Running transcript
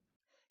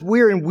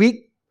We're in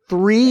week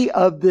 3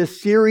 of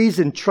this series,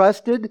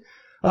 Entrusted,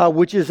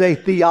 which is a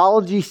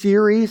theology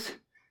series.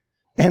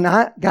 And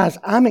guys,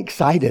 I'm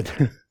excited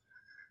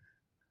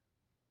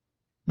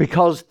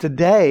because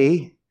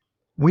today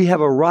we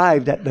have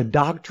arrived at the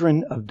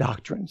doctrine of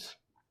doctrines,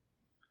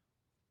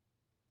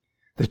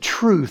 the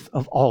truth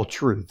of all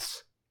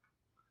truths,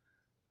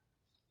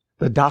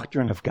 the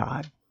doctrine of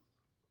God.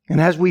 And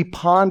as we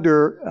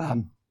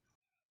ponder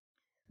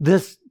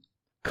this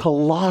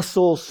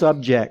colossal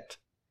subject,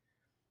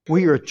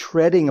 we are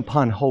treading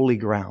upon holy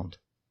ground.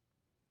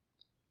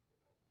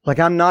 Like,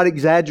 I'm not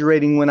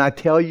exaggerating when I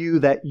tell you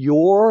that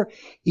your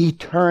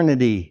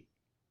eternity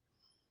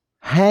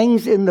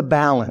hangs in the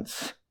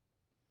balance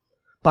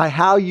by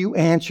how you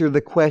answer the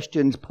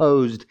questions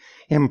posed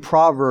in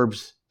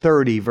Proverbs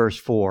 30, verse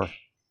 4.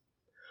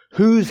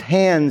 Whose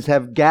hands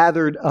have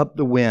gathered up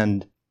the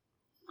wind?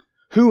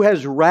 Who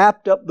has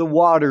wrapped up the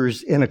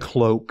waters in a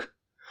cloak?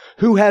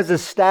 Who has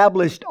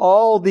established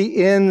all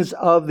the ends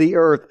of the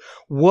earth?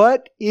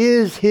 What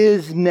is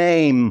His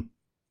name?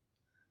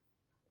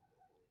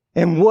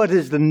 And what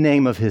is the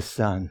name of His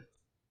Son?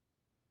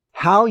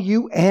 How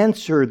you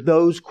answer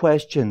those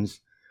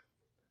questions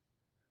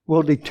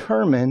will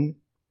determine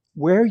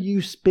where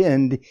you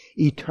spend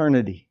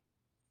eternity.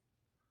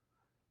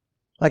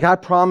 Like, I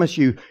promise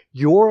you,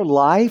 your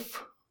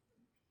life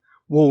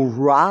will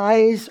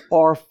rise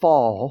or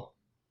fall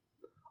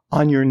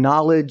on your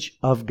knowledge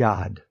of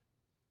God.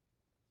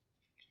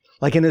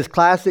 Like in his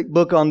classic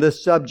book on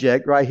this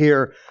subject right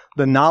here,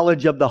 The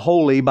Knowledge of the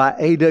Holy by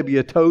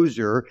A.W.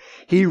 Tozer,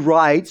 he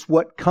writes,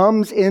 what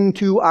comes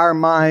into our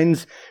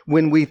minds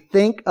when we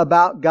think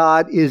about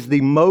God is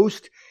the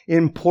most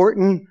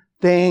important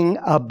thing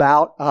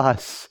about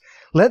us.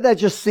 Let that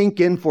just sink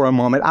in for a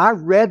moment. I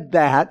read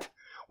that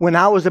when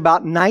I was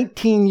about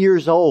 19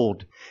 years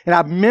old, and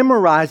I've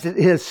memorized it.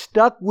 It has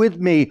stuck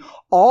with me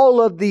all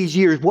of these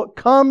years. What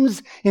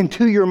comes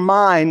into your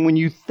mind when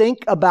you think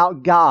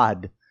about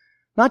God?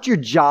 Not your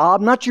job,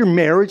 not your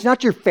marriage,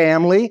 not your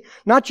family,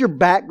 not your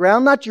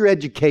background, not your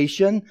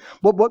education,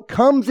 but what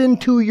comes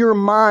into your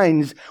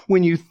minds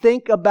when you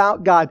think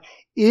about God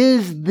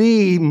is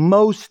the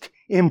most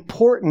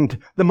important,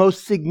 the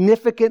most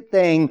significant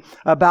thing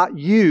about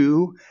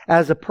you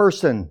as a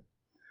person.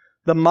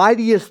 The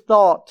mightiest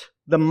thought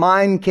the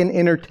mind can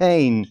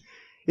entertain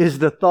is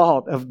the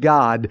thought of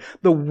God.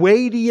 The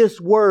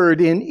weightiest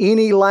word in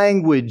any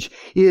language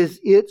is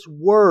its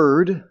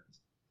word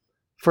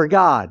for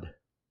God.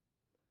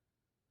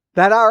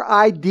 That our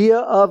idea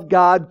of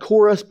God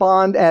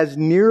correspond as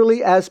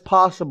nearly as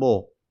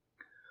possible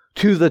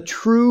to the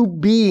true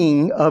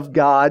being of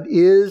God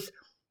is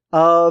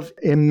of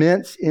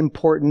immense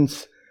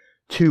importance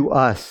to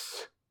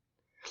us.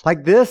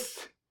 Like,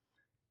 this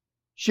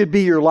should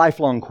be your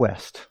lifelong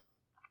quest.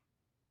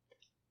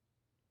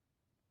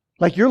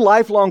 Like, your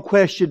lifelong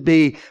quest should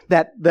be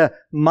that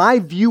my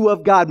view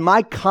of God,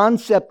 my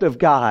concept of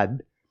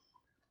God,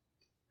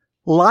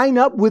 line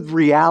up with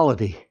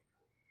reality.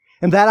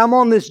 And that I'm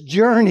on this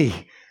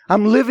journey.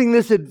 I'm living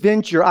this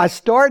adventure. I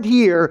start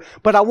here,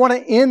 but I want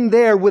to end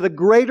there with a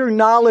greater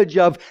knowledge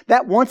of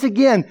that, once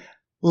again,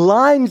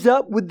 lines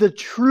up with the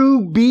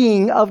true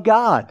being of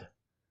God.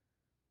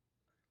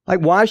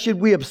 Like, why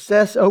should we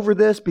obsess over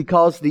this?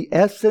 Because the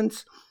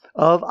essence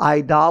of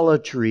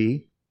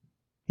idolatry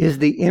is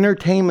the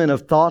entertainment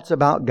of thoughts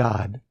about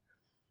God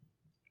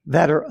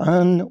that are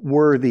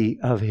unworthy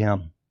of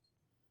Him.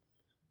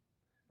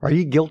 Are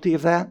you guilty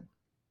of that?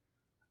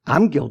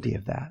 I'm guilty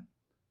of that.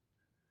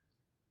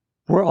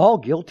 We're all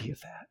guilty of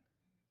that.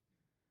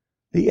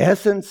 The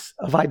essence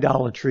of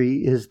idolatry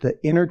is the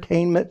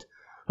entertainment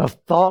of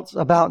thoughts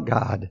about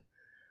God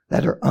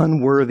that are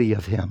unworthy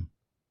of Him.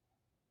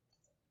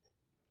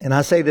 And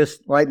I say this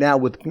right now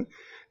with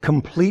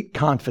complete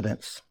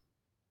confidence.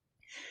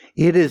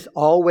 It is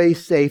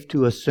always safe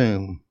to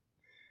assume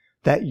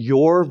that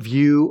your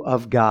view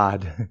of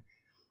God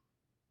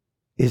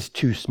is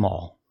too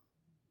small.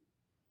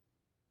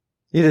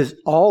 It is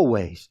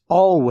always,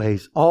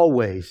 always,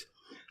 always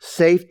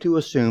safe to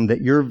assume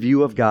that your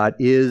view of God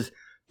is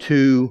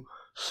too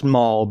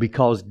small,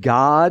 because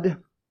God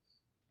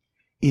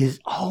is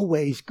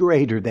always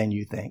greater than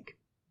you think.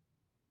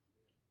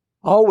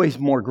 Always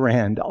more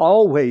grand,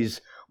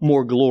 always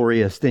more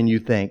glorious than you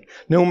think.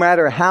 No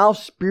matter how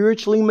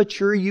spiritually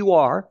mature you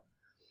are,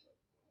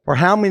 or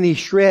how many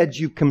shreds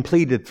you've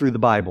completed through the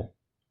Bible.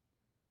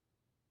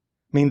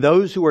 I mean,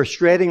 those who are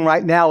shredding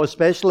right now,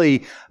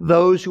 especially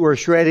those who are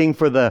shredding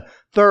for the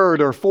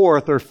third or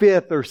fourth or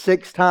fifth or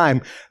sixth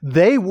time,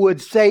 they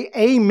would say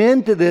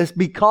amen to this,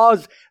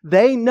 because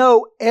they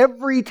know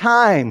every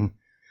time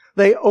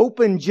they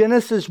open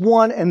Genesis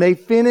 1 and they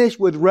finish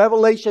with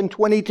Revelation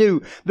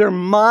 22, their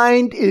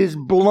mind is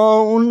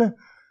blown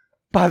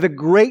by the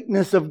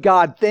greatness of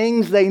God.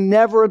 Things they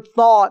never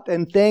thought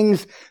and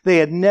things they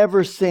had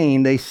never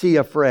seen, they see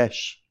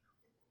afresh.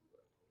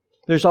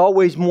 There's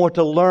always more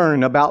to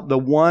learn about the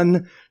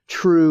one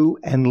true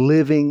and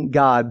living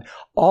God.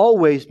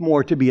 Always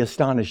more to be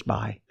astonished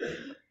by.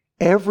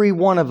 Every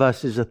one of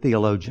us is a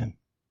theologian.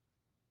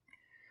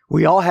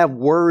 We all have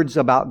words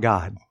about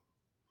God.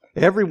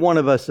 Every one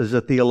of us is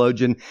a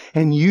theologian,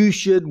 and you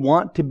should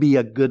want to be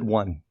a good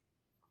one.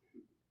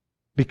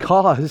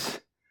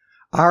 Because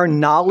our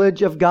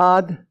knowledge of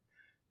God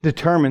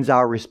determines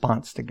our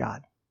response to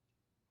God.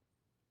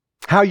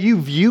 How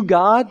you view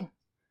God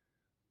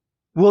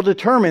will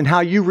determine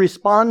how you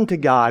respond to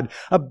God.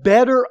 A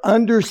better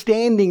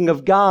understanding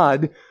of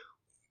God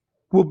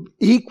will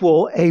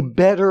equal a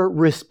better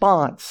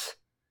response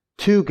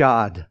to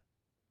God.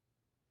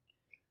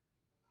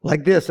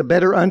 Like this, a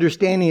better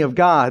understanding of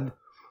God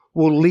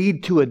will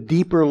lead to a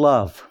deeper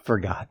love for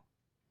God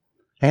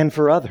and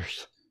for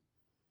others.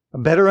 A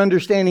better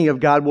understanding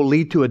of God will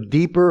lead to a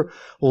deeper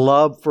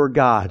love for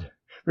God.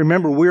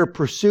 Remember, we're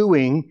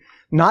pursuing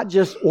not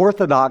just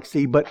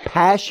orthodoxy, but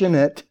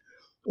passionate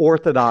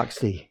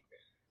orthodoxy.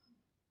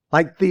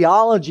 Like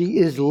theology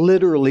is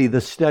literally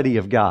the study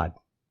of God.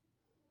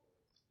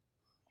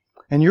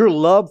 And your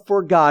love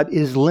for God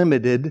is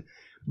limited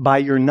by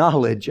your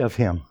knowledge of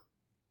Him.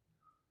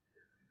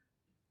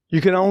 You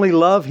can only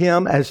love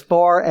Him as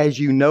far as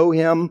you know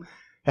Him.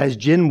 As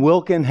Jen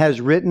Wilkin has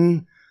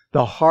written,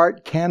 the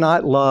heart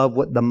cannot love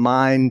what the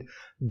mind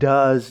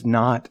does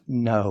not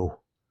know.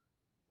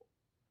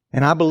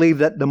 And I believe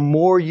that the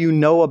more you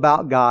know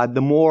about God,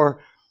 the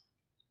more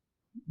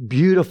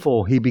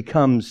beautiful He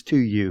becomes to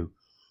you.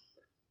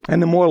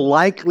 And the more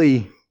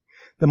likely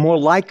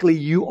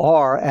you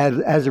are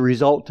as a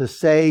result to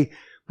say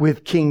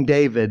with King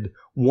David,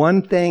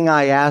 one thing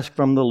I ask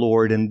from the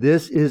Lord, and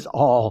this is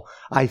all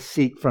I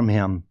seek from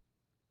Him,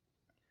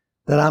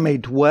 that I may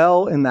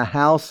dwell in the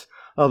house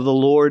of the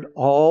Lord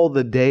all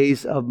the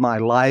days of my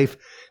life,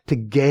 to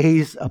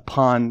gaze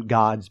upon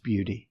God's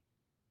beauty.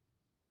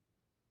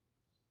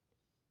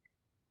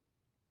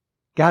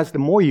 Guys, the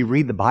more you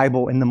read the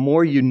Bible and the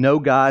more you know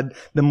God,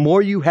 the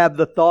more you have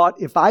the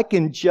thought, if I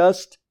could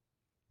just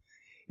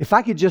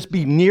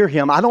be near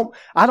Him, I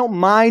don't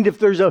mind if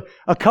there's a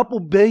couple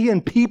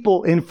billion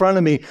people in front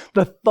of me.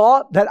 The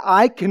thought that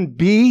I can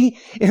be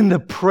in the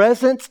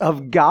presence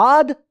of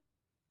God,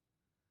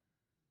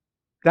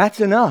 that's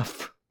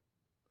enough.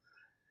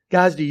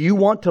 Guys, do you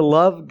want to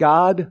love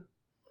God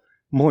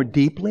more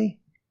deeply?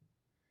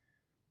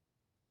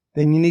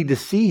 Then you need to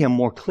see Him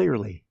more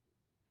clearly.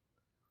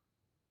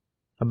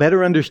 A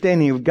better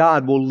understanding of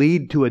God will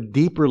lead to a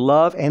deeper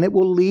love, and it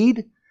will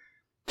lead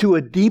to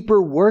a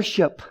deeper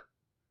worship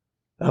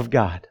of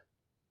God.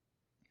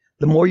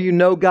 The more you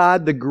know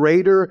God, the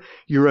greater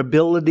your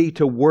ability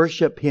to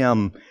worship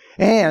Him,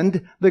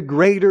 and the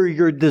greater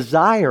your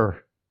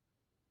desire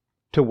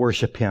to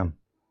worship Him.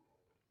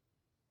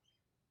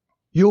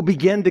 You'll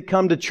begin to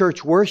come to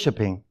church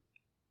worshiping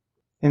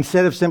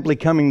instead of simply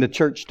coming to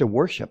church to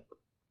worship.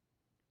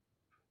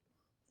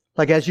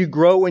 Like as you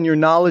grow in your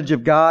knowledge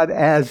of God,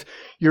 as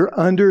your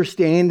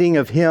understanding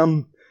of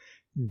Him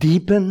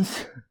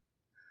deepens,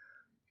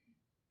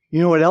 you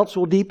know what else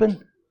will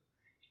deepen?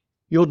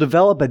 You'll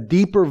develop a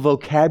deeper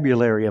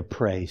vocabulary of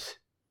praise.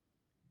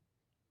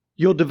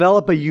 You'll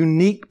develop a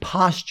unique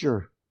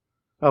posture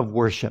of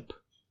worship.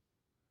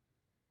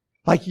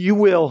 Like you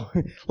will,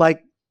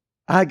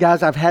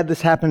 guys, I've had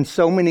this happen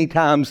so many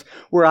times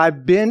where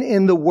I've been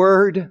in the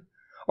Word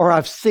or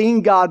I've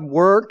seen God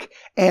work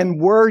and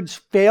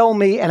words fail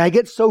me and I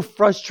get so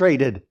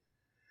frustrated.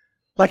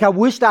 Like I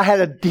wished I had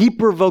a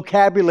deeper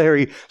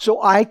vocabulary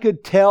so I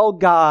could tell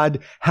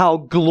God how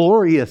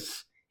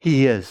glorious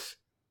He is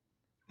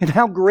and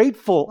how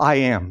grateful I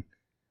am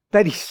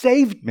that He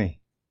saved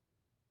me,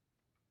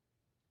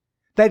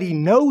 that He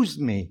knows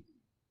me,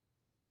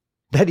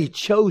 that He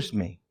chose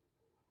me.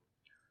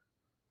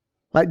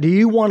 Like, do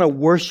you want to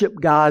worship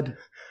God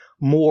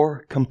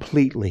more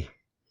completely?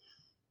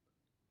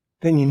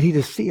 Then you need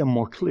to see Him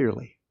more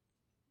clearly.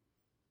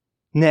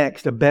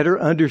 Next, a better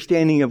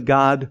understanding of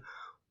God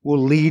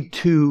will lead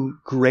to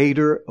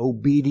greater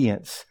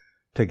obedience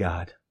to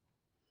God.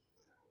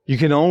 You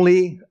can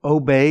only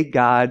obey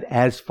God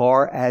as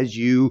far as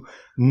you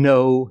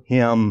know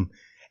Him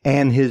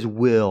and His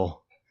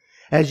will.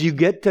 As you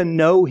get to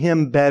know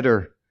Him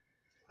better,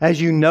 as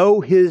you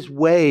know His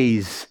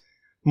ways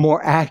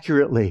more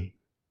accurately,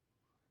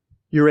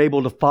 you're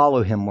able to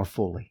follow Him more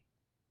fully.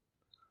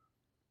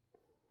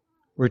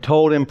 We're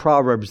told in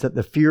Proverbs that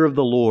the fear of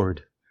the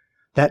Lord,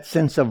 that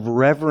sense of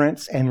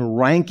reverence and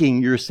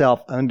ranking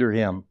yourself under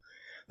Him,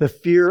 the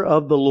fear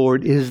of the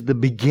Lord is the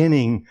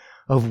beginning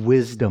of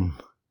wisdom.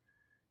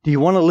 Do you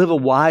want to live a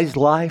wise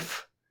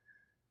life?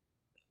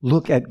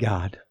 Look at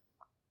God.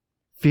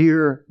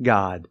 Fear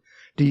God.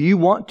 Do you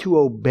want to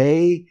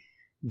obey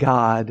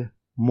God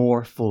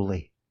more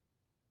fully?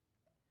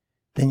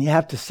 Then you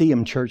have to see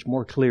Him, church,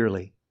 more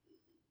clearly.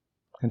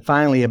 And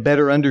finally, a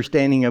better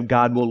understanding of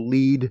God will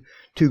lead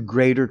to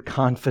greater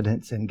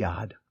confidence in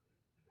God.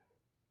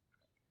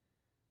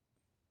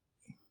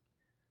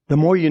 The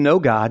more you know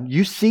God,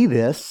 you see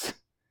this.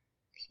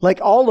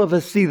 Like all of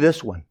us see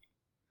this one.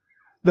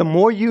 The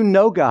more you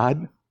know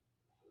God,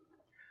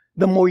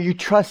 the more you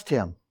trust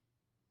Him.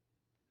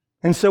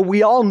 And so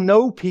we all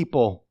know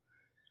people,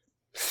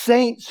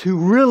 saints who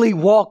really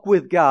walk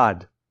with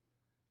God.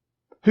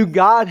 who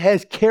God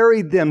has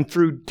carried them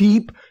through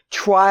deep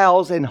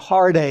trials and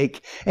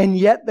heartache, and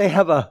yet they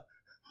have a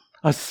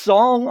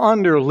song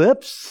on their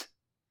lips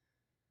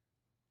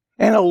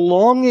and a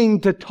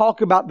longing to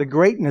talk about the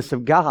greatness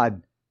of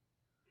God.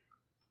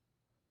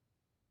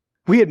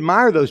 We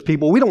admire those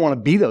people. We don't want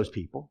to be those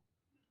people.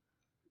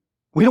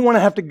 We don't want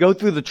to have to go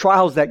through the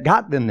trials that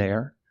got them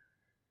there.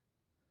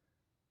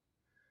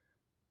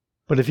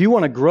 But if you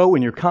want to grow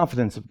in your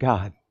confidence of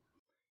God,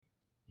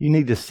 you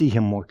need to see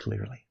Him more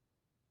clearly.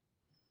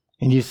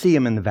 And you see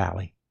Him in the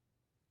valley.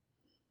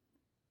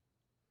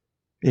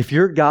 If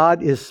your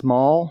God is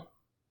small,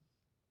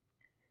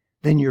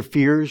 then your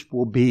fears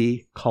will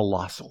be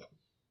colossal.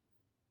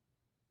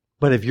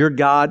 But if your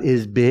God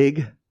is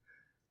big,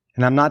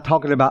 and I'm not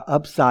talking about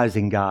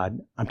upsizing God,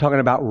 I'm talking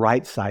about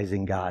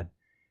right-sizing God.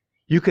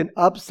 You can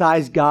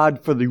upsize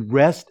God for the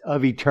rest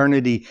of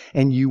eternity,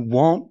 and you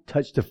won't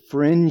touch the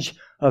fringe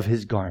of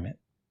His garment.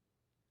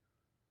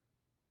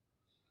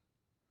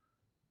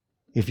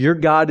 If your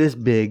God is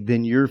big,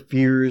 then your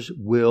fears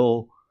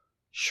will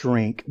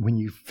shrink. When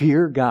you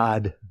fear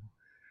God,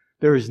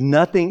 there is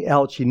nothing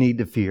else you need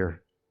to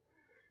fear.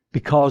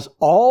 Because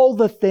all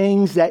the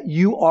things that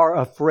you are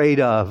afraid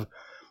of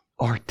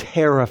are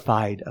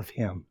terrified of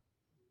Him.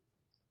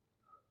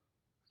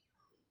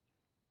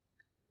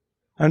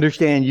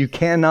 Understand, you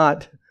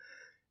cannot,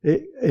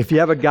 if you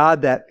have a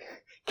God that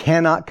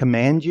cannot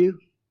command you,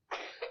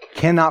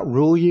 cannot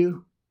rule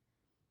you,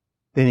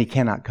 then He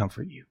cannot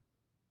comfort you.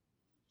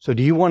 So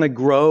do you want to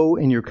grow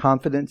in your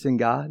confidence in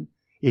God?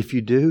 If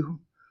you do,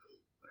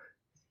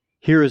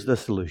 here is the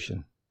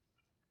solution.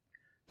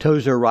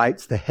 Tozer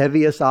writes, the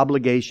heaviest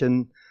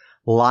obligation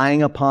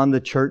lying upon the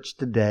church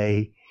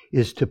today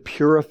is to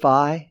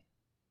purify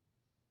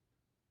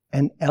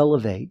and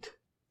elevate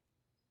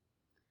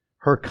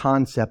her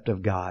concept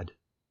of God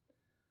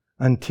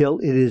until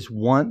it is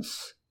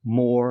once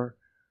more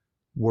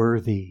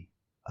worthy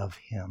of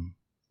Him.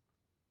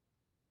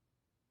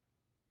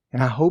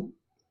 And I hope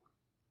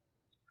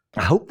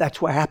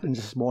that's what happens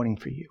this morning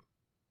for you.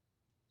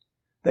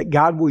 That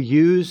God will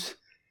use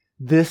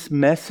this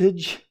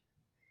message,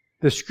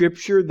 the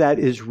scripture that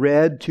is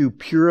read, to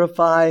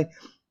purify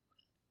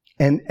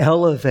and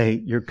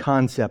elevate your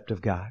concept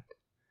of God.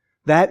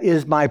 That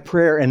is my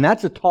prayer, and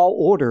that's a tall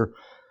order.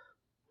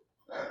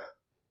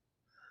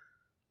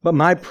 But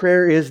my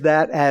prayer is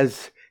that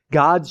as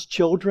God's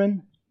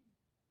children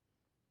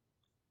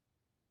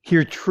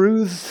hear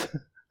truths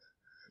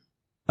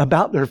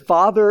about their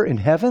Father in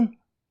heaven,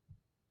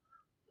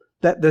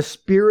 that the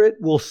Spirit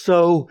will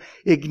so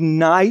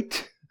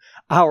ignite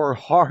our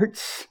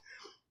hearts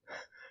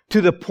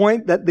to the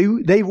point that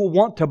they will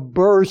want to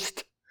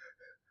burst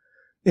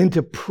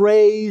into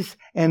praise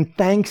and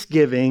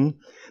thanksgiving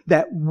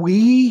that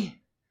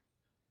we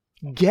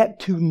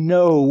get to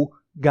know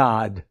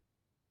God.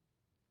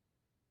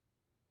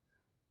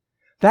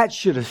 That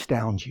should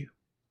astound you.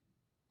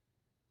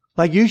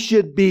 Like you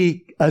should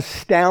be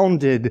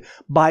astounded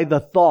by the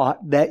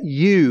thought that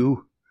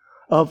you,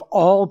 of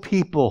all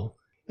people,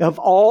 of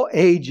all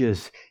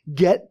ages,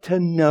 get to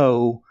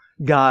know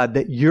God,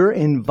 that you're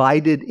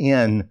invited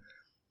in.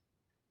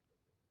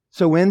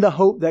 So in the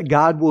hope that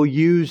God will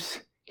use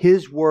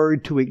His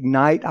Word to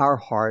ignite our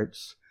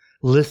hearts,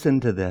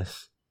 listen to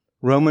this.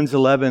 Romans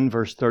 11,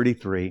 verse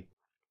 33.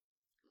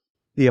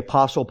 The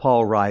Apostle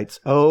Paul writes,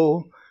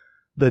 "Oh,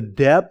 the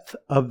depth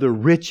of the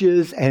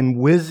riches and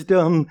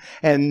wisdom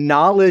and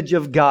knowledge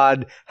of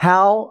God,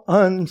 how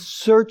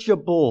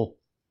unsearchable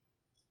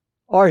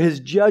are His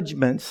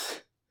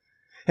judgments,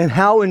 and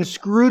how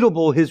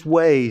inscrutable His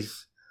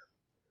ways.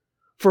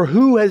 For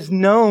who has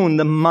known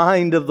the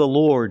mind of the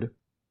Lord?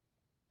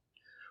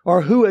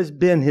 Or who has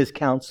been His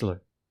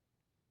counselor?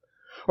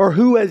 Or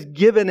who has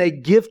given a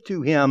gift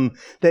to Him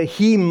that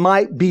He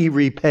might be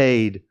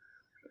repaid?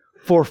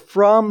 For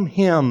from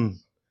Him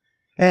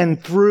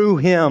and through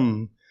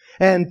Him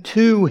and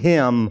to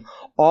Him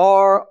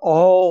are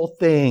all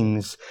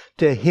things.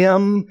 To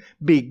Him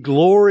be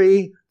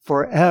glory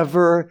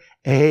forever.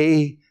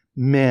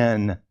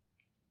 Amen."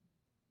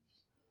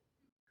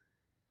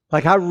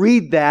 Like I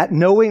read that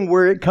knowing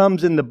where it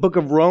comes in the book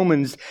of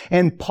Romans,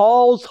 and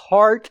Paul's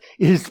heart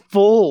is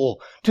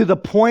full to the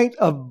point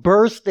of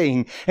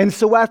bursting. And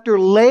so after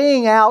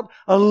laying out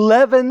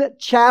 11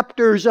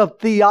 chapters of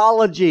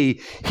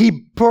theology, he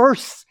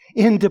bursts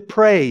into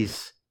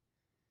praise.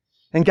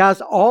 And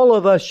guys, all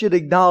of us should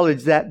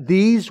acknowledge that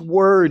these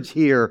words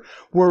here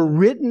were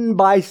written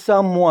by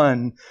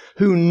someone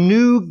who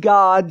knew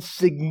God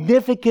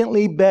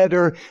significantly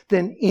better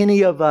than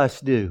any of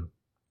us do.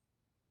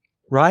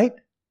 Right?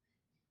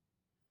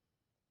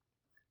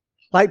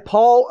 Like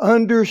Paul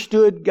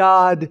understood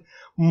God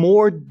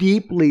more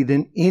deeply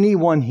than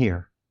anyone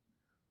here.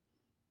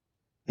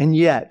 And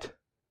yet,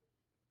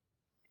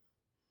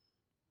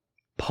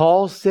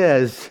 Paul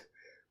says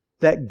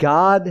that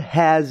God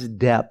has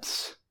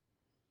depths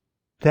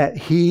that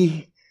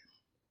he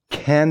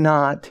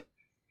cannot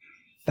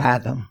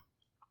fathom.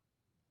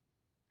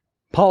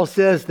 Paul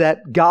says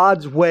that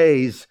God's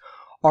ways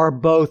are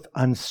both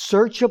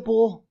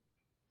unsearchable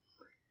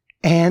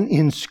and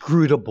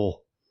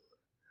inscrutable.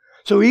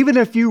 So even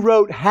if you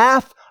wrote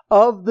half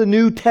of the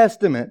New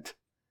Testament,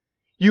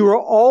 you are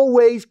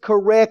always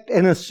correct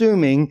in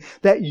assuming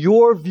that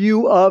your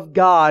view of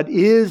God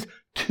is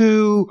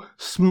too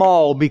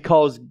small,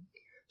 because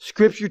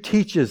Scripture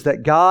teaches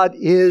that God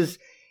is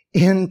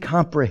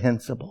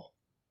incomprehensible.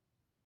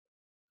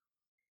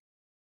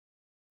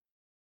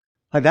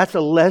 That's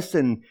a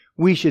lesson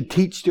we should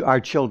teach to our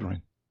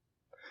children.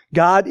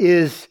 God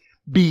is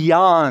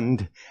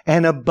beyond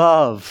and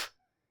above.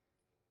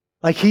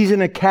 Like He's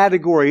in a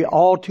category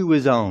all to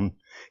His own.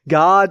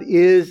 God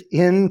is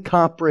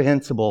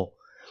incomprehensible.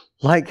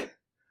 Like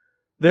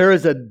there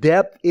is a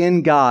depth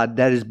in God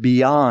that is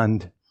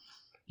beyond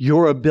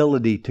your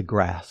ability to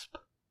grasp.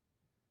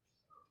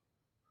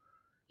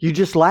 You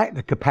just lack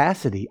the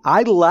capacity.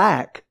 I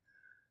lack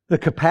the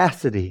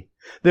capacity.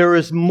 There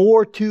is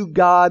more to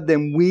God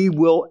than we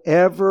will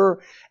ever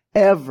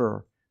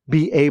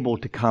be able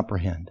to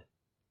comprehend.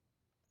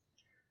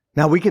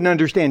 Now, we can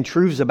understand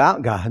truths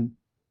about God,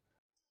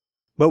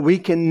 but we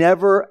can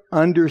never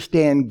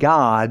understand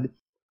God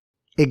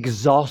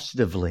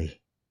exhaustively.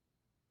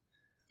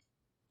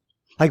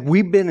 Like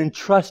we've been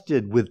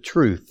entrusted with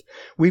truth.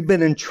 We've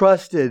been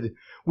entrusted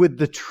with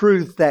the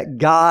truth that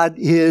God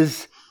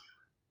is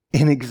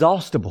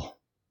inexhaustible,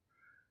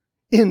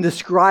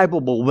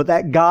 indescribable, but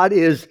that God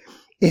is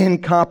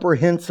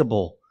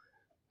incomprehensible.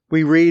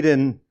 We read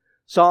in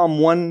Psalm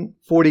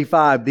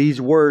 145 these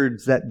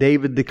words that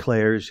David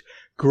declares,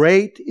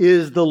 "Great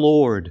is the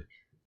Lord.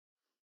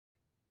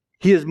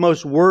 He is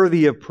most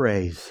worthy of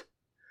praise.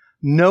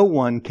 No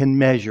one can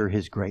measure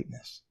His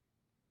greatness."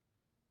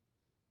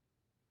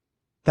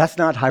 That's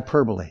not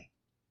hyperbole.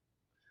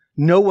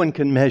 No one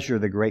can measure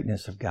the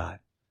greatness of God.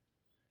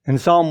 In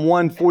Psalm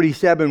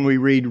 147 we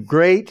read,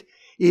 "Great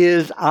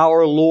is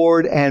our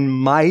Lord and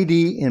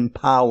mighty in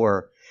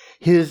power.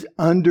 His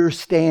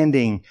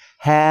understanding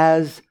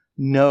has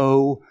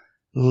no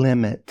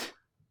limit."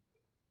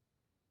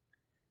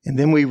 And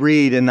then we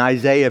read in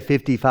Isaiah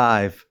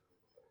 55,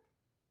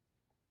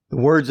 the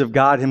words of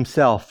God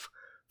Himself,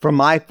 "For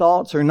my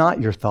thoughts are not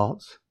your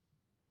thoughts,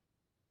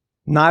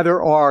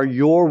 neither are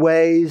your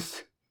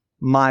ways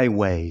my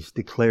ways,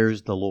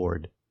 declares the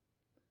Lord.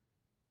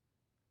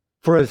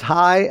 For as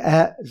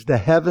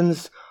the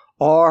heavens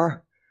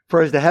are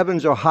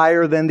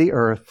higher than the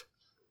earth,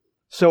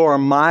 so are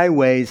my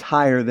ways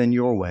higher than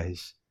your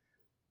ways,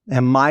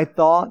 and my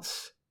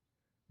thoughts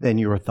than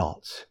your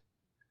thoughts."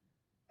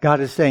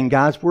 God is saying,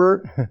 guys,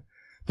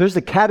 there's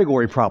a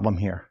category problem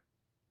here.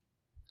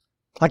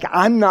 Like,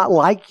 I'm not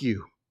like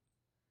you.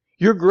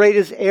 Your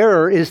greatest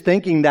error is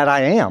thinking that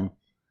I am.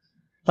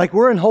 Like,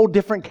 we're in whole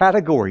different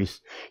categories.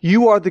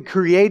 You are the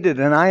created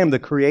and I am the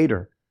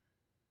creator.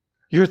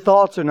 Your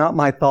thoughts are not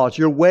my thoughts.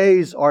 Your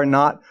ways are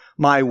not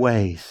my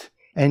ways.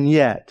 And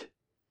yet,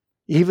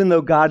 even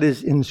though God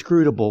is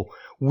inscrutable,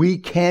 we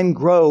can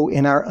grow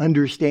in our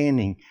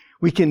understanding.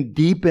 We can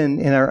deepen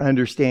in our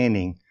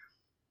understanding.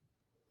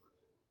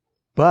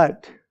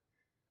 But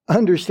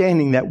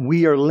understanding that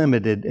we are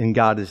limited and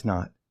God is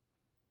not.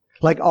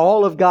 Like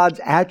all of God's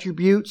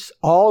attributes,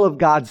 all of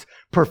God's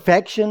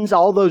perfections,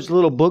 all those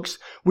little books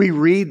we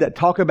read that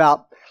talk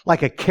about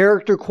like a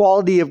character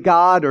quality of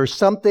God or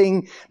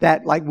something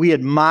that like we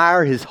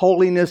admire His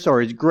holiness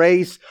or His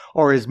grace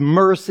or His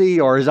mercy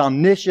or His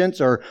omniscience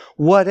or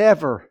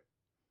whatever.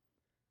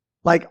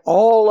 Like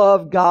all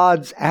of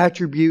God's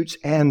attributes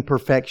and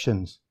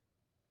perfections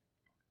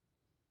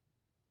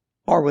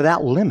are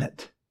without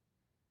limit.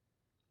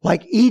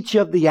 Like each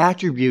of the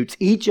attributes,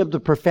 each of the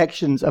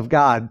perfections of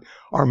God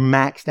are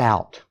maxed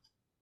out.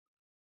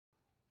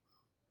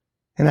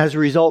 And as a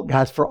result,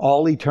 guys, for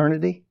all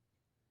eternity,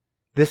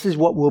 this is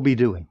what we'll be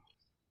doing.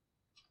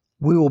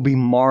 We will be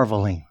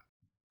marveling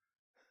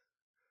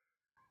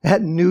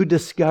at new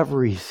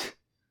discoveries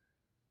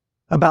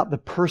about the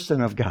person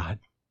of God.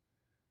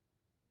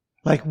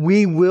 Like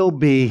we will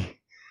be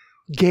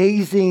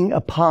gazing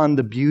upon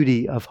the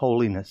beauty of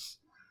holiness.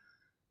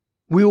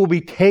 We will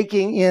be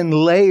taking in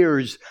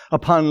layers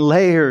upon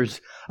layers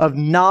of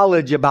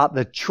knowledge about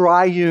the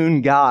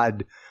triune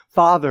God,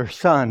 Father,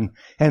 Son,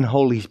 and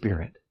Holy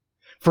Spirit.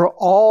 For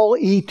all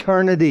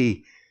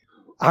eternity,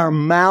 our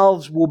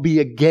mouths will be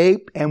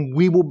agape and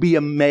we will be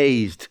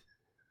amazed.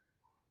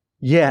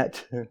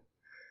 Yet,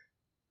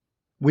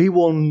 we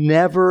will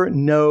never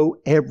know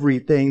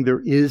everything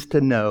there is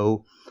to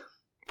know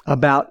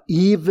about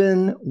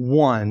even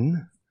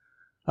one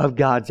of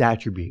God's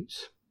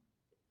attributes.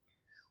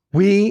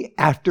 We,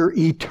 after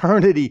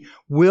eternity,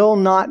 will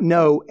not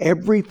know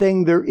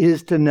everything there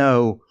is to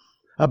know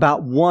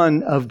about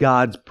one of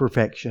God's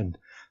perfection.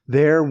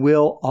 There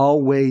will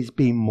always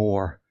be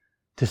more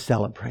to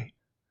celebrate.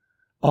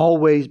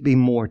 Always be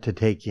more to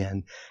take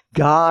in.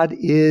 God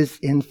is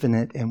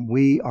infinite and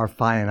we are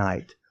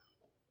finite.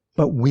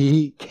 But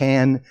we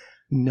can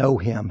know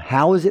Him.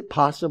 How is it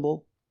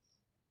possible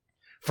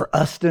for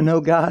us to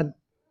know God?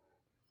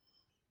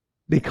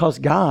 Because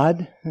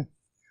God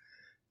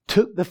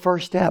took the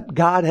first step.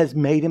 God has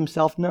made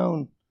Himself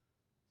known.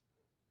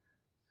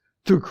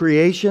 Through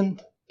creation,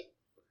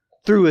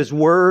 through His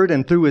Word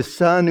and through His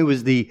Son, who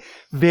is the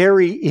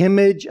very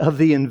image of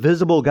the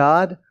invisible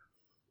God.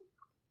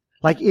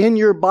 Like in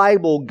your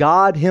Bible,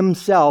 God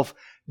Himself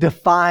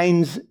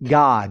defines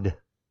God.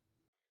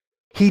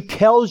 He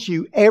tells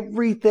you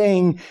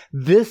everything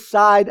this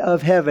side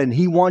of heaven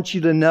He wants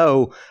you to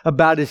know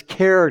about His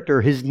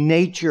character, His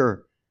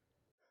nature.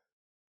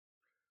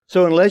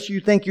 So unless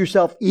you think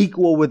yourself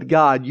equal with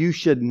God, you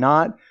should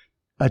not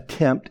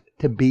attempt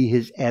to be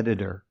His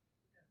editor.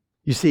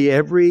 You see,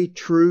 every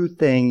true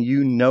thing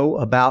you know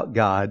about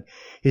God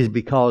is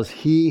because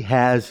He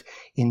has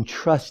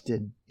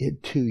entrusted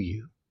it to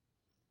you.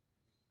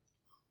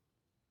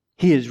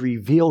 He has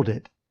revealed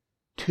it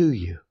to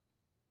you.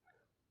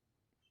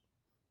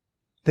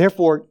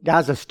 Therefore,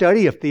 guys, a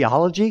study of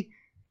theology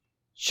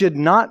should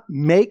not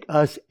make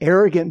us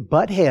arrogant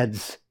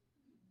buttheads,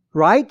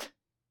 right?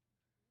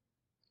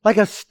 Like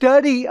a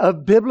study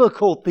of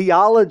biblical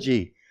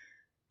theology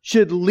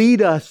should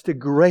lead us to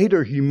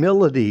greater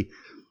humility,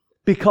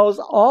 because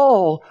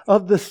all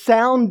of the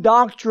sound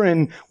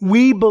doctrine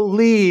we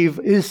believe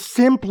is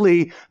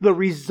simply the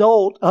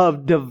result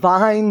of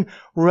divine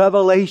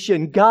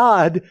revelation.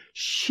 God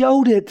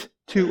showed it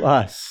to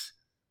us.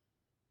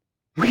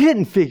 We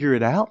didn't figure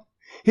it out.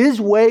 His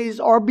ways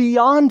are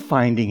beyond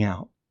finding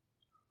out.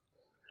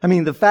 I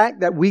mean, the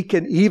fact that we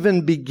can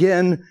even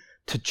begin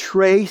to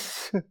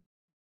trace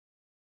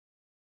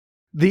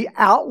the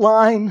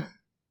outline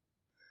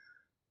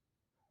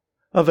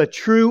of a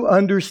true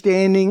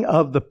understanding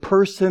of the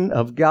person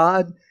of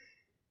God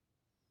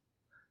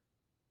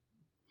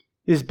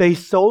is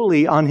based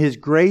solely on His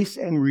grace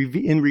and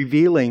in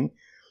revealing,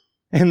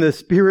 and the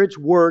Spirit's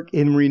work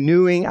in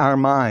renewing our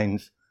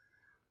minds.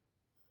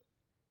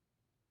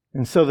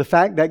 And so the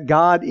fact that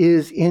God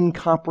is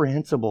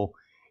incomprehensible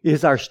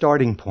is our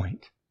starting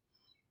point.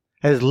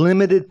 As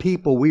limited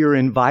people, we are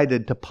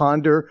invited to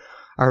ponder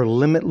our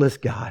limitless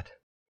God.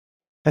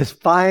 As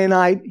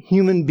finite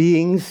human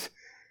beings,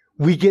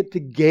 we get to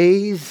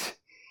gaze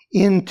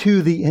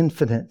into the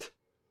infinite.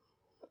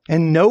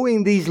 And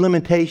knowing these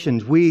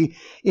limitations, we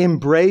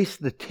embrace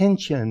the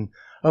tension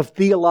of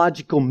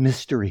theological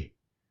mystery.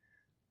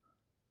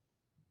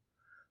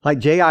 Like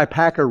J.I.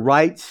 Packer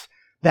writes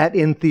that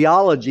in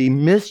theology,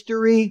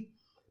 mystery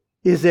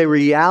is a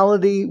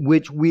reality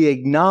which we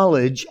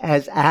acknowledge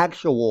as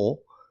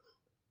actual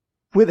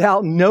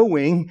without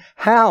knowing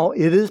how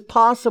it is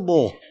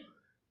possible,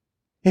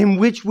 in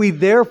which we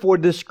therefore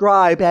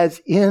describe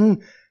as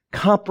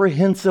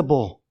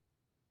incomprehensible.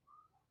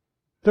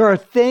 There are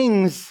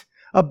things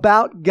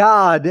about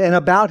God and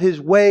about His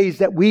ways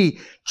that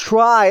we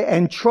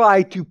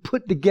try to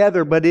put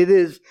together, but it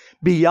is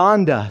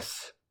beyond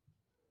us.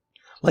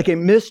 Like a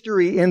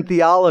mystery in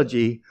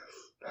theology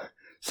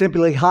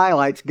simply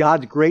highlights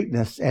God's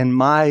greatness and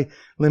my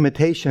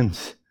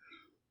limitations.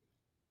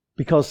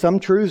 Because some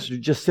truths are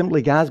just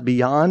simply, guys,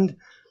 beyond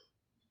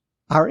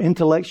our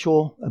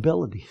intellectual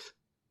abilities.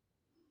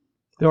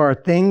 There are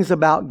things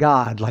about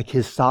God, like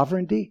His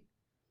sovereignty,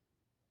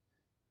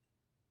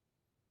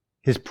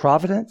 His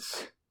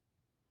providence,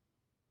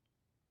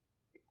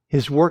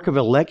 His work of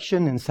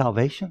election and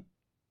salvation,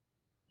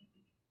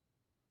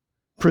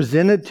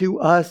 presented to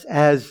us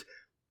as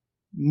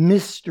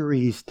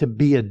mysteries to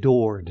be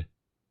adored,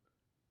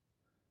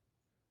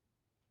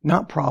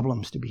 not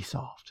problems to be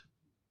solved.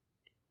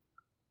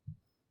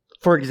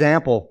 For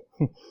example,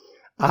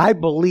 I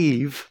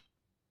believe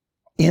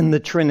in the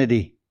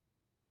Trinity.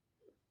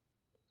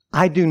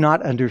 I do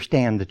not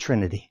understand the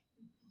Trinity,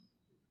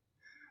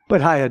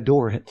 but I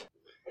adore it.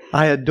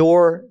 I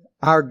adore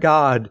our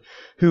God,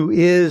 who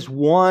is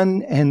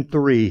one and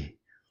three.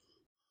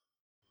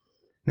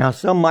 Now,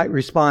 some might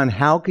respond,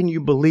 how can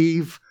you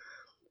believe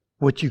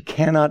what you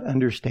cannot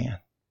understand?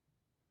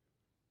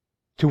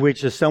 To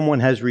which, as someone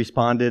has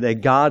responded, a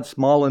God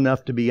small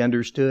enough to be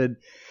understood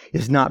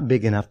is not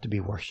big enough to be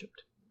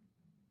worshipped.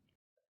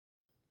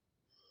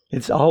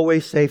 It's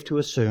always safe to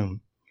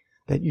assume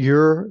that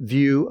your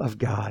view of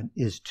God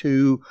is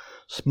too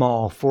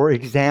small. For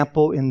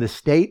example, in the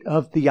State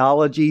of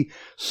Theology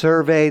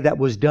survey that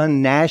was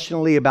done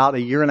nationally about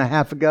 1.5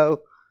 years ago,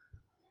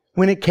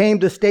 when it came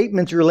to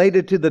statements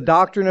related to the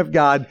doctrine of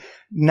God,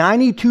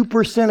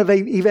 92% of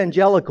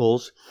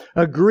evangelicals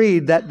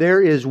agreed that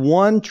there is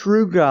one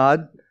true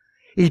God,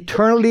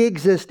 eternally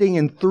existing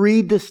in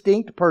 3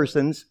 distinct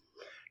persons: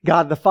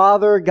 God the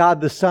Father, God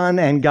the Son,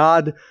 and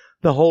God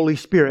the Holy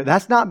Spirit.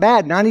 That's not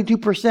bad,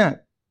 92%.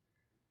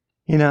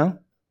 You know?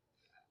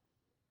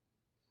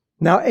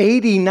 Now,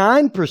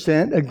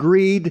 89%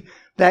 agreed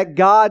that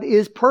God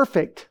is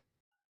perfect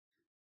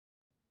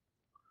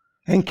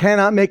and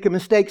cannot make a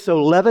mistake. So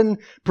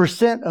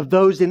 11% of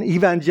those in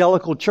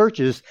evangelical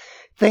churches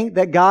think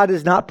that God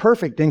is not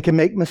perfect and can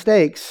make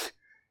mistakes.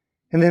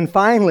 And then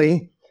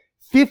finally,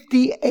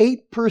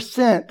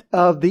 58%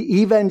 of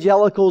the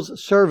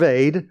evangelicals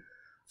surveyed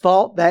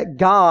thought that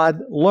God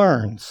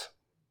learns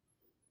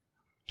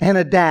and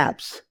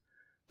adapts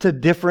to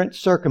different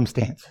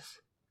circumstances.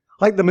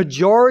 Like the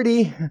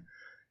majority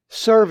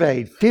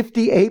surveyed,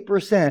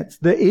 58%,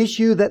 the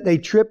issue that they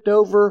tripped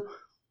over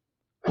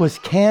was,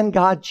 can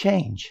God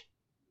change?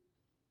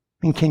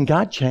 I mean, can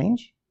God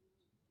change?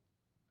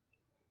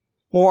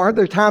 Well, aren't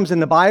there times in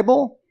the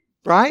Bible,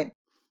 right,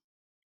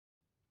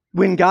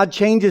 when God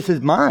changes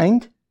his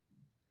mind?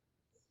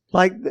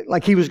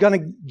 Like he was going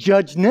to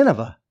judge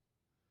Nineveh.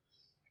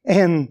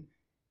 And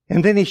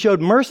then he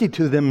showed mercy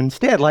to them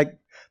instead. Like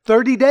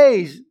 30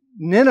 days,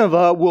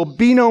 Nineveh will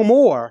be no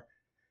more.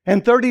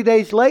 And 30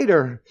 days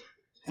later,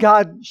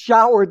 God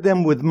showered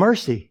them with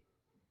mercy.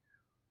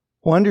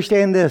 Well,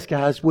 understand this,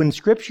 guys. When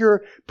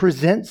Scripture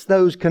presents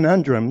those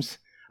conundrums,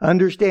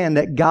 understand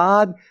that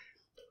God,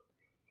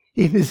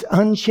 in his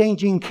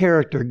unchanging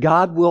character,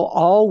 God will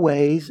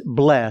always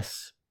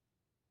bless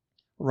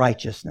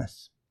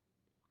righteousness.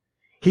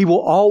 He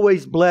will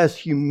always bless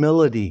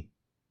humility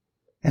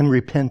and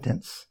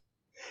repentance.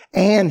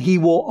 And he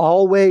will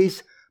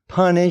always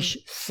punish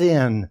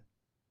sin.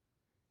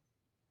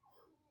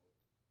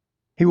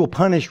 He will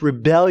punish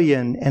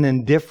rebellion and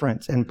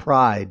indifference and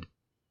pride.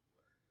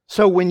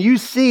 So when you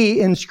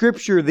see in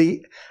Scripture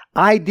the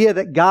idea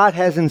that God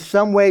has in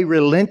some way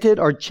relented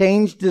or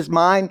changed his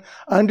mind,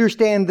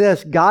 understand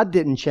this: God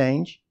didn't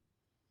change.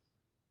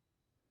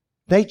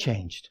 They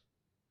changed.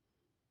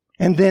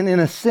 And then, in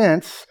a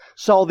sense,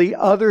 saw the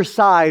other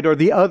side or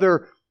the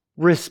other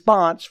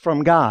response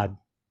from God.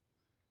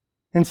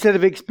 Instead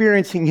of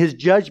experiencing his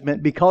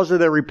judgment because of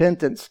their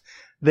repentance,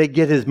 they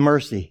get his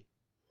mercy.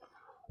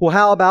 Well,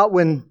 how about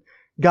when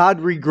God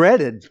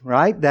regretted,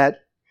 right, that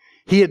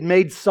he had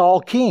made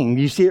Saul king?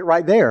 You see it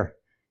right there.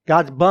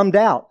 God's bummed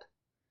out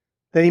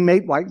that he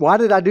made, why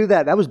did I do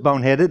that? That was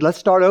boneheaded. Let's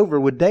start over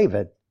with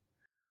David.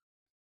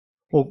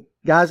 Well,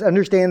 guys,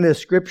 understand this.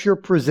 Scripture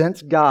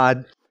presents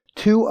God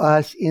to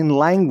us in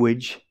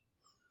language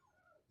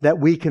that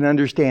we can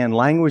understand,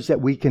 language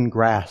that we can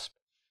grasp.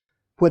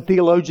 What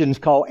theologians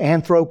call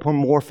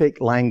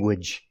anthropomorphic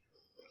language.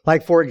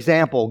 Like, for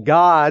example,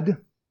 God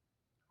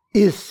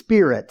is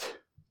spirit,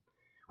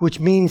 which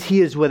means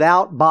he is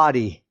without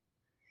body.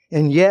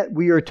 And yet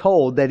we are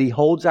told that he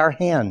holds our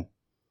hand,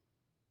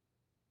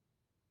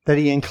 that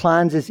he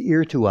inclines his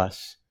ear to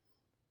us,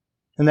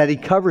 and that he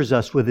covers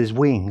us with his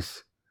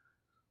wings.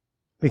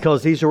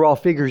 Because these are all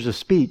figures of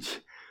speech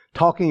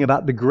talking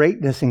about the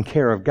greatness and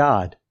care of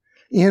God.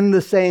 In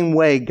the same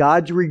way,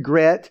 God's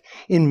regret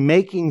in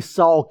making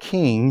Saul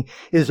king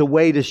is a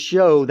way to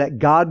show that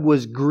God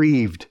was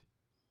grieved.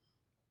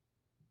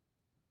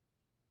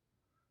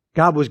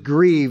 God was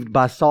grieved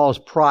by Saul's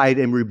pride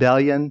and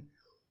rebellion,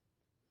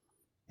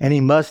 and he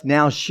must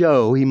now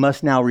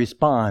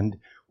respond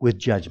with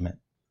judgment.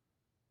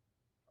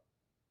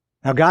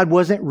 Now, God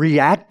wasn't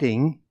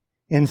reacting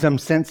in some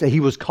sense that he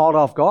was caught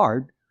off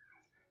guard.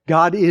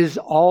 God is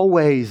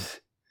always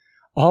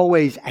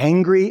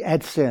angry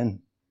at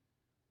sin.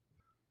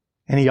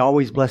 And he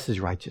always blesses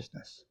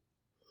righteousness.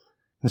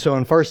 And so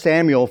in 1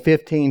 Samuel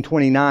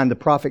 15:29, the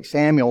prophet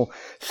Samuel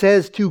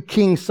says to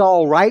King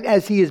Saul, right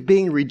as he is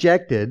being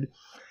rejected,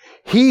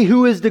 "He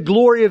who is the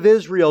glory of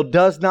Israel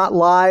does not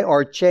lie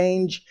or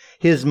change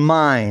his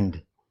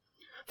mind.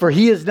 For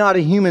he is not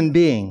a human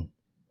being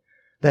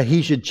that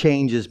he should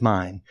change his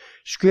mind."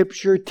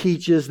 Scripture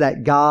teaches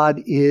that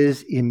God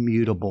is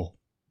immutable.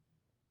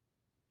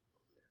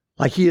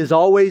 Like he is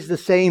always the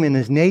same in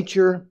his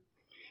nature,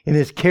 in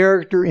his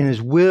character, in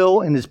his will,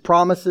 in his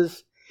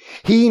promises.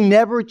 He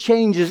never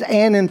changes,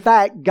 and in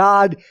fact,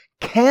 God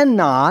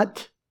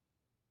cannot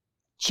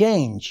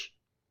change.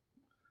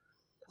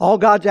 All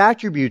God's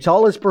attributes,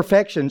 all his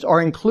perfections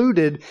are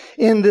included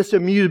in this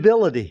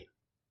immutability.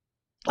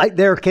 Like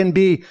there can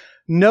be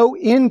no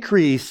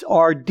increase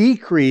or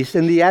decrease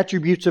in the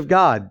attributes of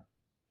God.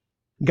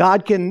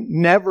 God can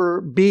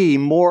never be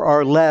more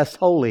or less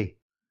holy,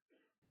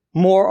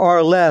 more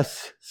or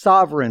less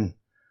sovereign,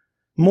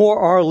 more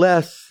or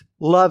less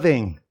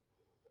loving.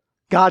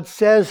 God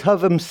says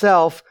of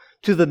himself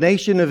to the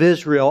nation of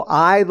Israel,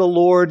 "I, the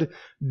Lord,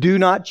 do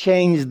not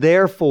change.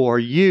 Therefore,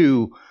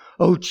 you,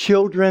 O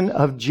children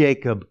of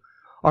Jacob,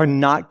 are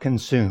not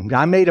consumed."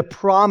 I made a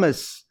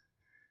promise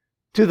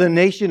to the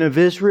nation of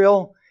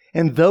Israel,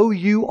 and though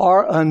you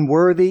are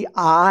unworthy,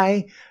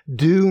 I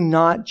do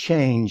not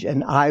change,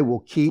 and I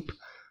will keep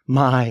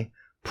my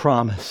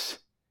promise.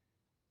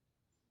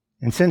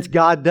 And since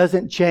God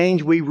doesn't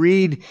change, we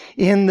read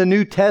in the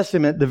New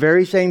Testament the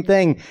very same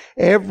thing.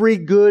 Every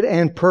good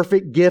and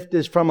perfect gift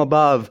is from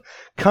above,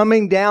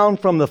 coming down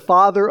from the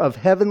Father of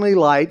heavenly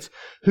lights,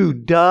 who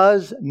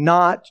does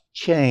not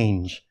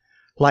change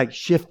like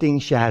shifting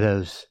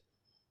shadows.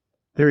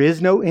 There is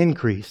no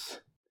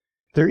increase.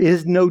 There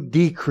is no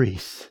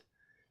decrease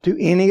to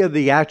any of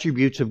the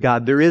attributes of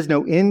God. There is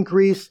no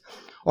increase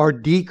or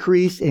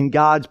decrease in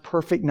God's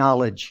perfect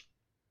knowledge.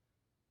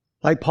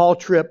 Like Paul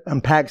Tripp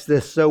unpacks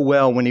this so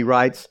well when he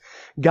writes,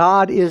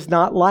 God is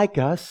not like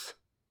us.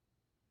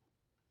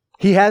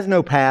 He has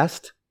no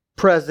past,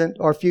 present,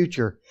 or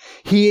future.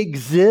 He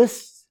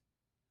exists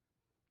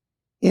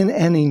in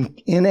an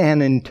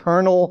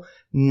eternal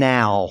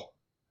now.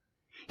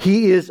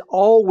 He is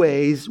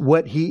always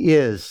what he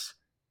is.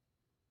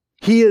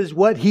 He is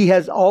what he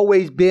has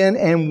always been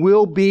and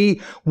will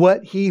be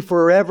what he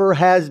forever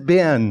has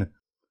been.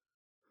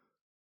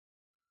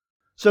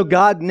 So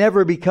God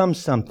never becomes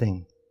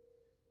something,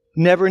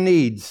 never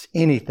needs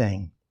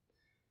anything,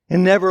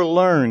 and never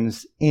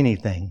learns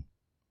anything.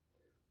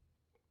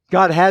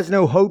 God has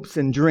no hopes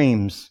and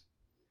dreams,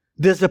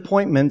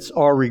 disappointments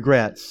or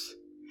regrets.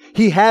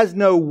 He has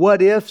no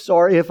what ifs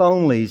or if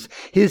onlys.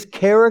 His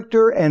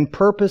character and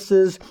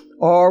purposes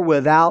are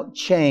without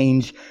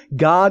change.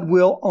 God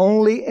will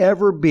only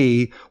ever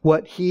be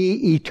what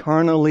He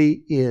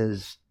eternally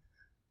is.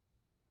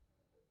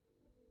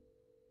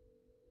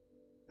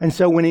 And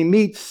so when He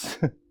meets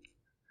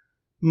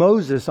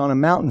Moses on a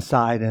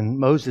mountainside, and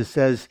Moses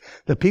says,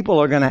 the people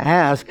are going to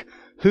ask,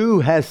 who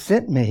has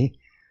sent me?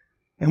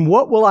 And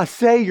what will I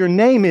say your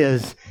name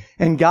is?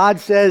 And God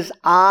says,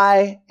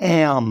 I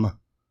am.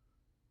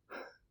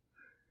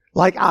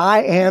 Like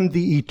I am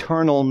the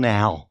eternal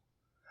now.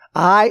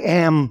 I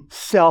am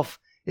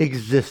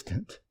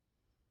self-existent.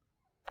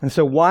 And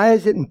so why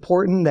is it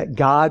important that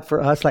God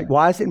for us,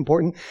 why is it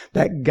important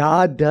that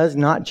God does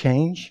not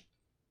change?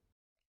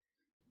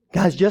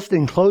 Guys, just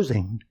in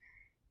closing,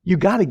 you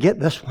got to get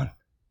this one.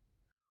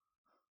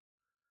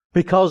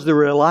 Because the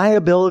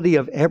reliability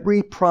of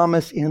every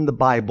promise in the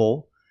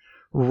Bible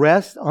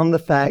rests on the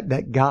fact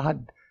that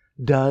God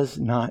does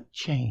not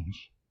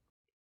change.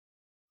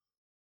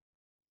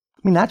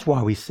 I mean, that's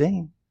why we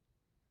sing.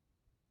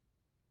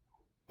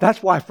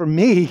 That's why for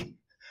me,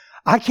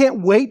 I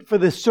can't wait for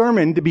this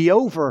sermon to be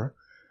over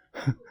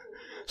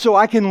so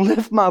I can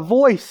lift my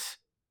voice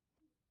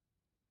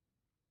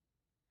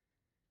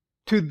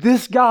to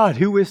this God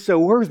who is so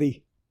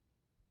worthy.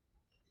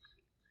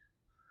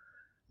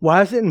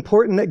 Why is it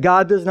important that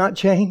God does not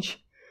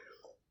change?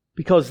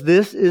 Because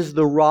this is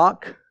the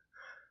rock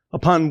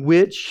upon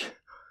which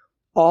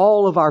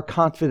all of our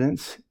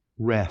confidence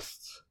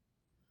rests.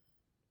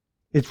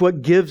 It's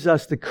what gives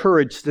us the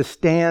courage to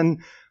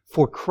stand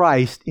for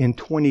Christ in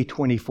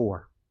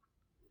 2024.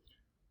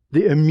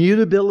 The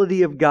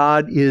immutability of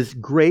God is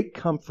great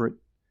comfort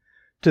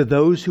to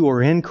those who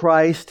are in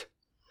Christ,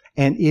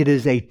 and it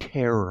is a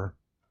terror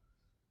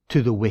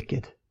to the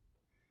wicked.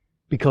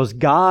 Because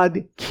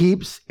God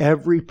keeps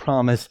every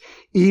promise,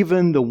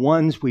 even the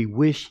ones we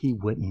wish He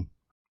wouldn't.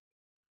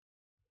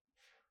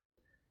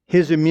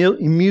 His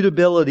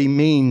immutability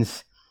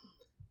means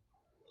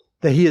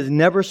that He is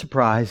never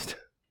surprised.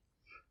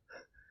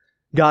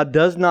 God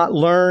does not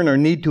learn or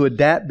need to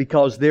adapt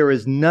because there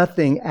is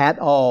nothing at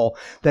all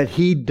that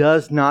He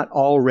does not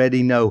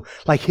already know.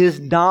 Like His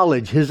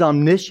knowledge, His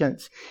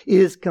omniscience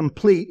is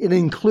complete. It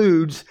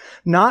includes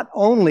not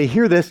only,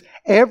 hear this,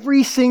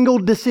 every single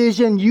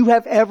decision you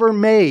have ever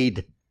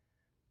made.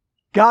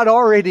 God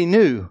already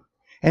knew.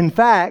 In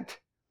fact,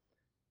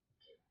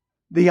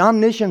 the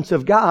omniscience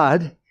of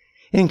God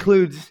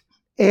includes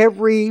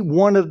every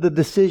one of the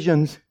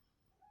decisions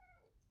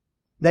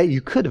that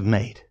you could have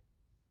made.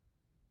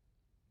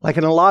 Like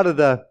in a lot of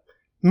the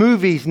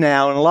movies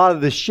now and a lot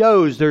of the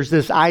shows, there's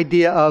this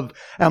idea of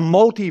a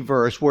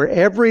multiverse where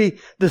every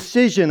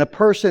decision a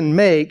person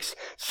makes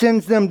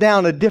sends them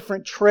down a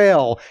different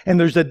trail, and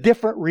there's a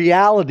different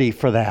reality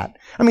for that.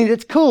 I mean,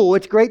 it's cool.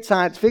 It's great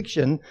science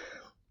fiction.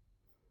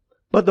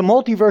 But the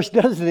multiverse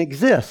doesn't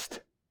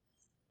exist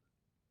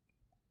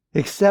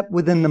except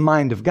within the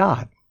mind of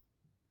God.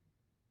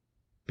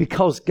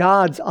 Because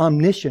God's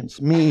omniscience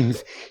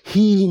means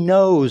He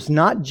knows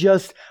not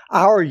just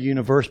our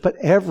universe, but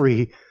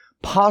every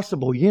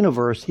possible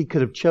universe He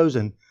could have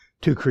chosen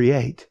to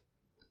create.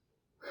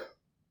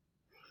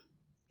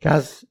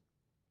 Guys,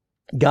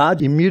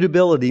 God's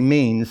immutability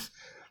means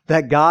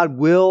that God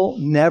will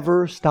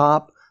never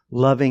stop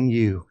loving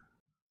you.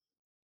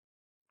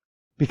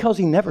 Because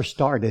He never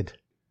started.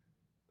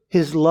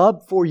 His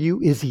love for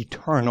you is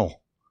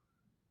eternal.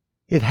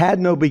 It had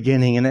no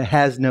beginning and it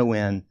has no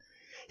end.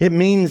 It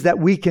means that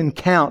we can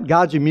count.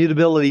 God's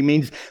immutability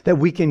means that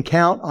we can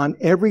count on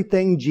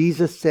everything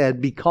Jesus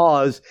said,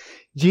 because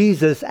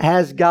Jesus,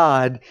 as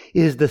God,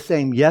 is the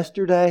same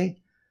yesterday,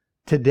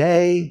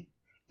 today,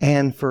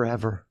 and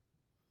forever.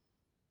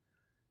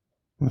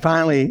 And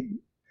finally,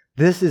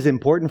 this is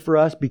important for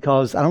us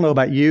because, I don't know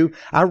about you,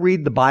 I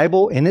read the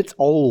Bible and it's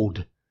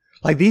old.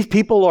 Like these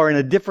people are in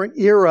a different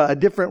era, a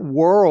different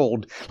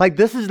world. Like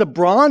this is the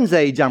Bronze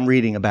Age I'm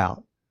reading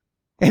about.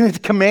 And it's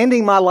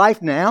commanding my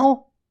life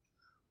now.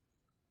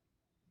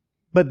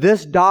 But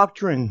this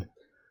doctrine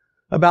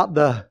about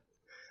the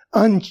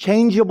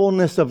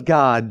unchangeableness of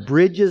God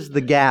bridges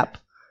the gap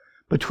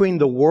between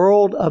the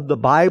world of the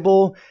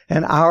Bible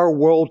and our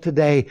world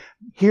today.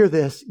 Hear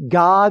this.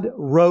 God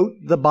wrote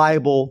the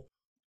Bible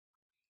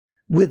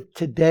with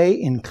today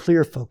in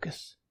clear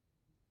focus.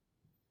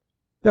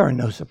 There are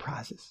no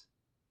surprises.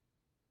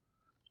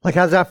 Like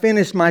as I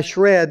finished my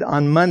shred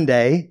on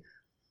Monday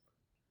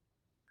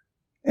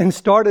and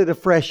started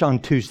afresh on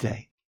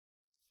Tuesday.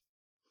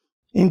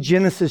 In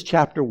Genesis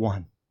chapter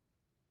 1,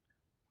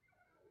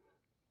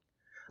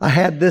 I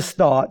had this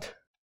thought.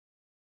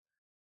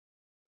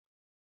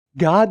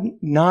 God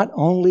not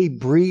only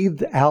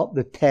breathed out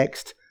the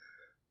text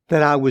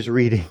that I was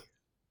reading,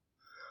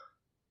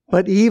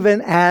 but even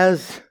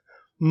as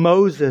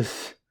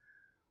Moses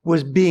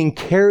was being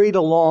carried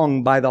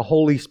along by the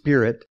Holy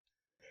Spirit,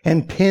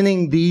 and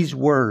penning these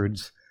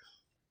words,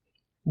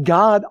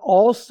 God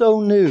also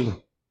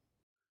knew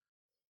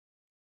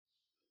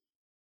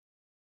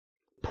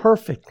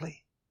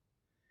perfectly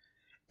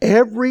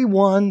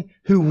everyone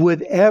who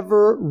would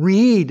ever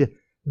read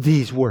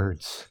these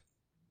words.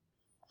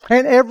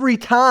 And every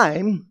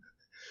time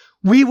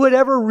we would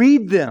ever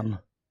read them.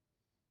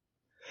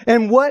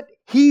 And what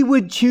He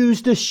would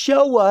choose to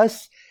show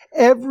us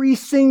every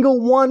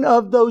single one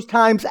of those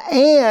times,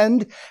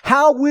 and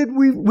how we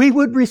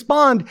would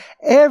respond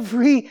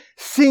every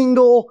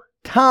single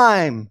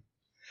time.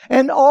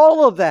 And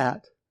all of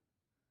that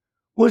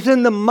was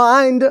in the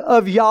mind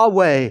of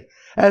Yahweh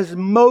as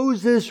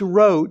Moses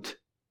wrote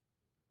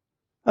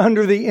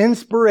under the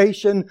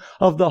inspiration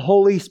of the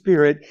Holy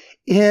Spirit,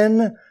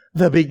 in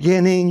the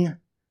beginning,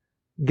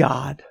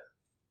 God.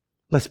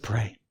 Let's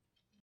pray.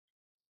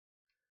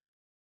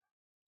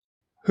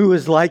 Who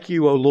is like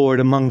you, O Lord,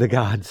 among the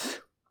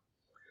gods?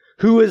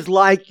 Who is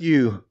like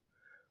you,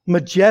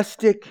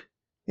 majestic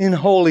in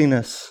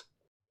holiness,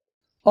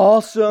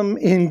 awesome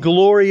in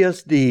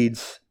glorious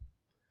deeds,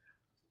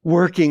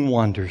 working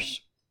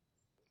wonders?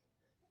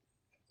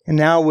 And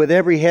now, with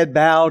every head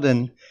bowed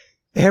and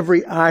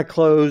every eye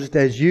closed,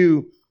 as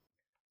you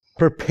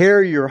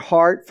prepare your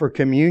heart for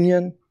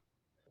communion,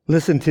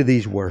 listen to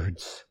these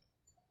words.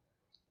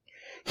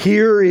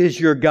 Here is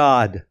your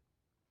God.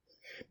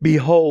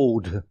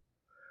 Behold,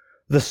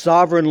 the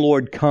sovereign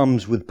Lord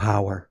comes with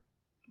power.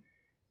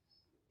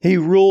 He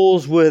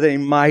rules with a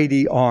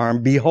mighty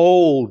arm.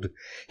 Behold,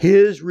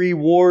 His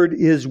reward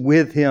is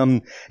with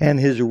Him, and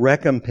His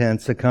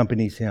recompense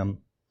accompanies Him.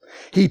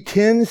 He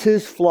tends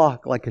His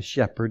flock like a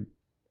shepherd.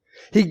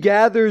 He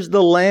gathers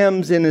the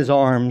lambs in His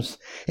arms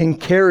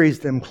and carries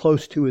them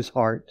close to His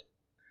heart.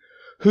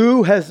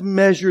 Who has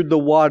measured the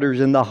waters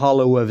in the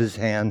hollow of His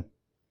hand?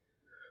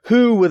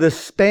 Who with a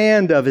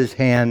span of His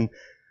hand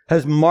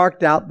has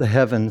marked out the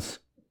heavens?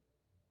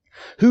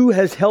 Who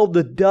has held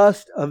the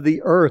dust of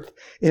the earth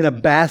in a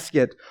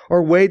basket,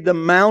 or weighed the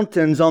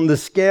mountains on the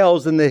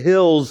scales and the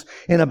hills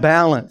in a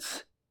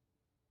balance?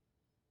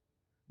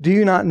 Do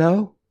you not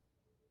know?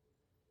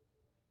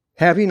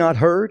 Have you not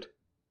heard?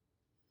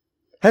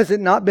 Has it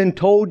not been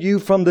told you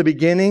from the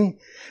beginning?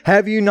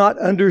 Have you not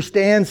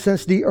understand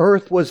since the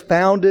earth was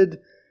founded?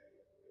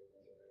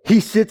 He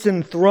sits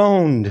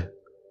enthroned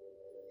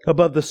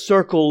above the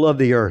circle of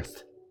the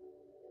earth,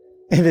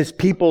 and His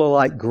people are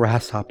like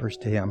grasshoppers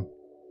to Him.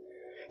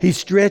 He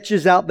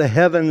stretches out the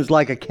heavens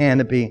like a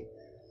canopy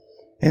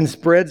and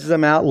spreads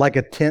them out like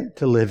a tent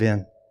to live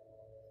in.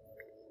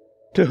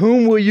 To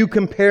whom will you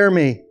compare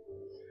me?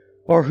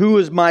 Or who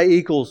is my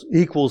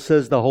equal,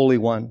 says the Holy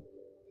One.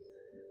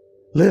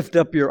 Lift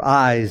up your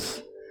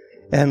eyes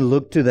and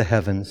look to the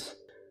heavens.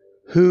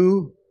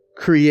 Who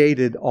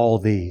created all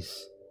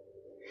these?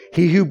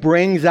 He who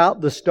brings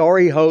out the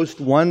starry host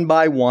one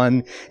by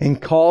one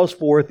and calls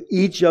forth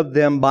each of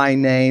them by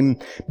name,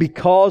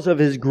 because of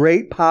His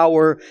great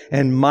power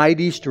and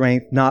mighty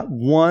strength, not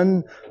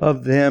one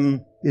of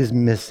them is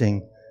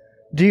missing.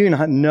 Do you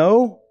not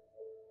know?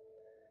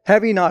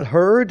 Have you not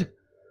heard?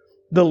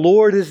 The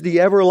Lord is the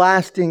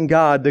everlasting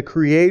God, the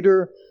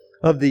creator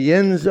of the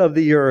ends of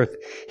the earth.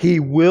 He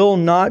will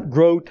not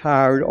grow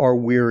tired or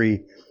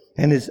weary,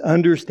 and His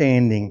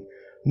understanding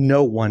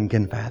no one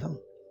can fathom.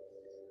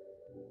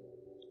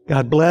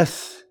 God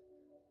bless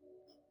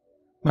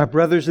my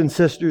brothers and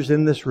sisters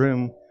in this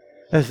room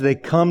as they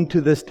come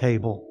to this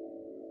table.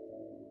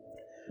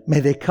 May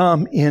they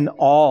come in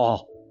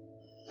awe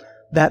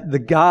that the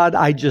God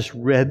I just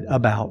read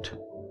about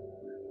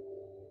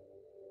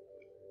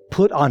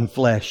put on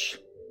flesh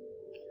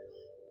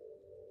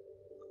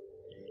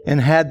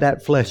and had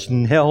that flesh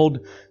nailed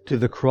to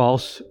the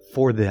cross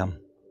for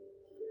them.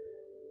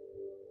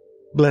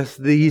 Bless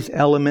these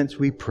elements,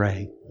 we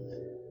pray.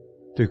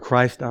 Through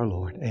Christ our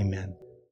Lord. Amen.